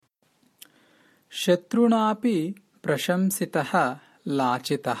शत्रुनापि प्रशंसितः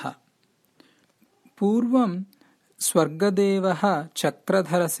लाचितः। पूर्वं स्वर्गदेवः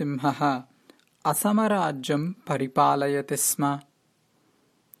चक्रधरसिंहः असमराज्यं परिपालयति स्म।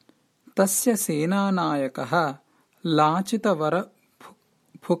 तस्य सेनानायकः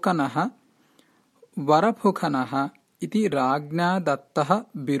लाचितवरफुकनः वरफुकनः इति राज्ञा दत्तः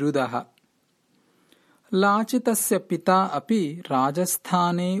बिरुदः। लाचितस्य पिता अपि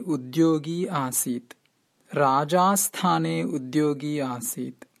राजस्थाने उद्योगी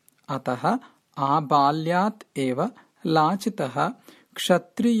आसीत्। अतः आबाल्यात् एव लाचितः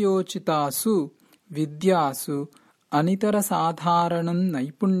क्षत्रियोचितासु विद्यासु अनितरसाधारणं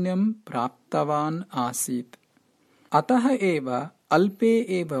नैपुण्यं प्राप्तवान् आसीत्। अतः एव अल्पे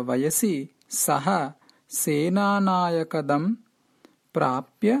एव वयसि सः सेनानायकदं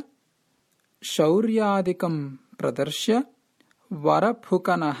प्राप्य शौर्यादिकं प्रदर्श्य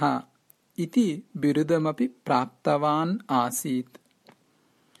वरफुकनः इति बिरुदमपि प्राप्तवान् आसीत्।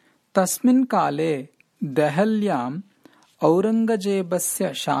 तस्मिन् काले देहल्याम्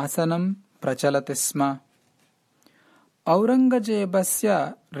औरङ्गजेबस्य शासनं प्रचलति स्म।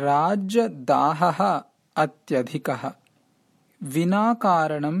 औरङ्गजेबस्य राज्यदाहः अत्यधिकः। विना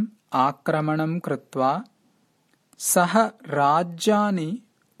कारणम् आक्रमणं कृत्वा सः राज्यानि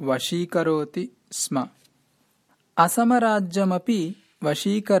वशीकरोति स्म। असमराज्यमपि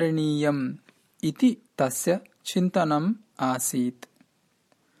वशीकरणीयम् इति तस्य चिन्तनम् आसीत्।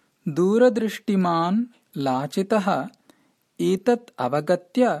 दूरदृष्टिमान् लाचितः एतत्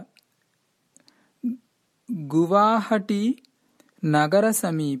अवगत्य गुवाहटी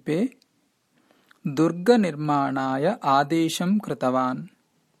नगरसमीपे दुर्गनिर्माणाय आदेशं कृतवान्।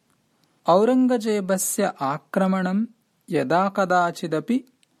 औरङ्गजेबस्य आक्रमणं यदा कदाचिदपि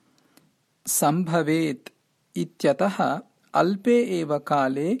सम्भवेत् इत्यतः अल्पे एव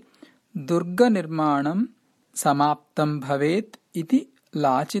काले दुर्गनिर्माणं समाप्तं भवेत् इति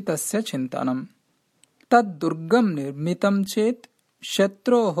लाचितस्य चिन्तनम्। तद्दुर्गं निर्मितं चेत्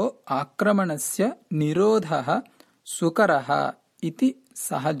शत्रोः आक्रमणस्य निरोधः सुकरः इति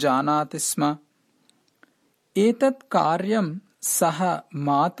सः जानाति स्म। एतत् कार्यं सः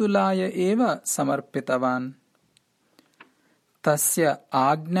मातुलाय एव समर्पितवान्। तस्य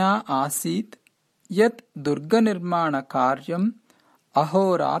आज्ञा आसीत् यत् दुर्गनिर्माणकार्यम्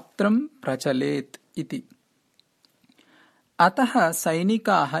अहोरात्रं प्रचलेत् इति। अतः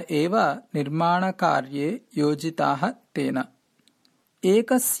सैनिकाः एव निर्माणकार्ये योजिताः तेन।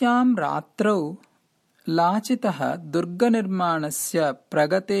 एकस्यां रात्रौ लाचितः दुर्गनिर्माणस्य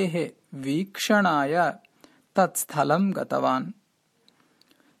प्रगतेः वीक्षणाय तत्स्थलं गतवान्।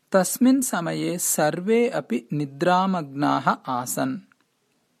 तस्मिन् समये सर्वे अपि निद्रामग्नाः आसन्।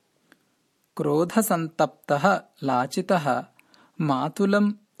 क्रोधसन्तप्तः लाचितः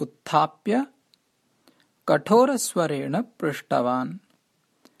मातुलम् उत्थाप्य कठोरस्वरेण पृष्टवान्,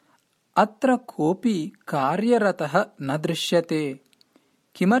 अत्र कोऽपि कार्यरतः न दृश्यते,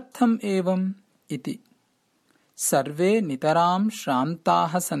 किमर्थम् एवम् इति। सर्वे नितरां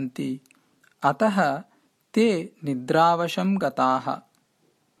श्रान्ताः सन्ति, अतः ते निद्रावशं गताः।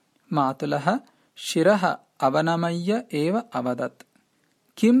 मातुलः शिरः अवनमय्य एव अवदत्,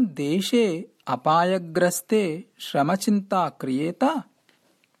 किं देशे अपायग्रस्ते श्रमचिन्ता क्रियेत?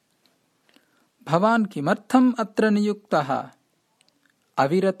 भवान् किमर्थम् अत्र नियुक्तः?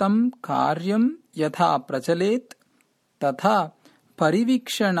 अविरतं कार्यं यथा प्रचलेत् तथा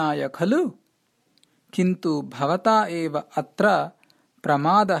परिवीक्षणाय खलु? किन्तु भवता एव अत्र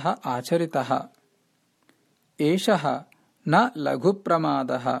प्रमादः आचरितः। एषः न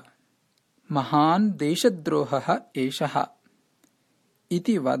लघुप्रमादः, महान् देशद्रोहः एषः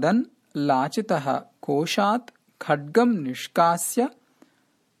इति वदन् लाचितः कोशात् खड्गं निष्कास्य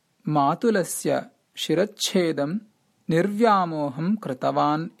मातुलस्य शिरच्छेदं निर्व्यामोहं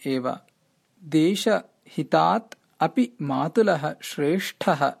कृतवान् एव। देशहितात् अपि मातुलः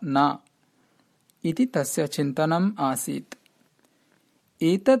श्रेष्ठः न इति तस्य चिन्तनम् आसीत्।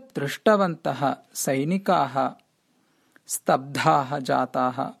 एतत् दृष्टवन्तः सैनिकाः स्तब्धाः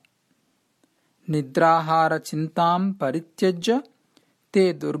जाताः। निद्राहारचिन्तां परित्यज्य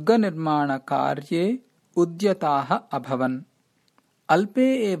ते दुर्गनिर्माणकार्ये उद्यताः अभवन्।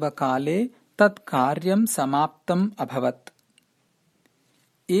 अल्पे एव काले तत् कार्यं समाप्तम् अभवत्।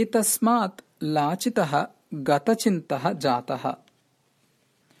 एतस्मात् लाचितः गतचिन्तः जातः।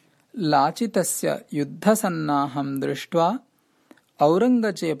 लाचितस्य युद्धसन्नाहं दृष्ट्वा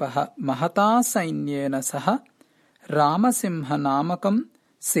औरङ्गजेबः महता सैन्येन सह रामसिंहनामकं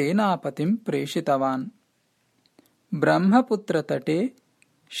सेनापतिं प्रेषितवान्। ब्रह्मपुत्रतटे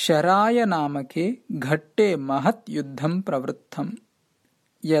शरायनामके घट्टे महत् युद्धं प्रवृत्तम्।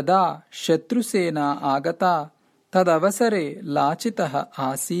 यदा शत्रुसेना आगता तदवसरे लाचितः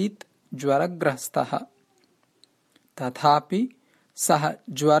आसीत् ज्वरग्रस्तः। तथापि सः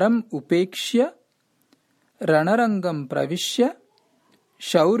ज्वरम् उपेक्ष्य रणरङ्गं प्रविश्य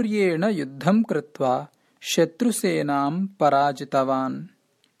शौर्येण युद्धं कृत्वा शत्रुसेनां पराजितवान्।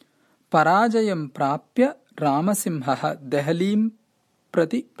 पराजयं प्राप्य रामसिंहः देहलीं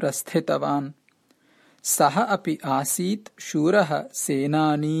प्रति प्रस्थितवान्। सः अपि आसीत् शूरः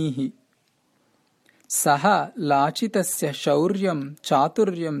सेनानीः। सः लाचितस्य शौर्यं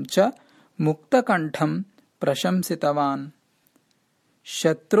चातुर्यं च मुक्तकण्ठं प्रशंसितवान्।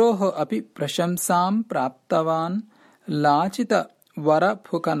 शत्रोः अपि प्रशंसां प्राप्तवान्।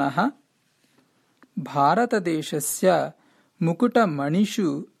 लाचितवरफुकनः भारतदेशस्य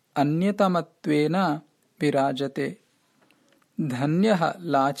मुकुटमणिषु अन्यतमत्वेन विराजते। धन्यः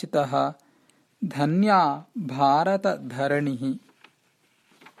लाचितः, धन्या भारतधरणिः।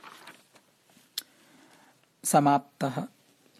 समाप्तः।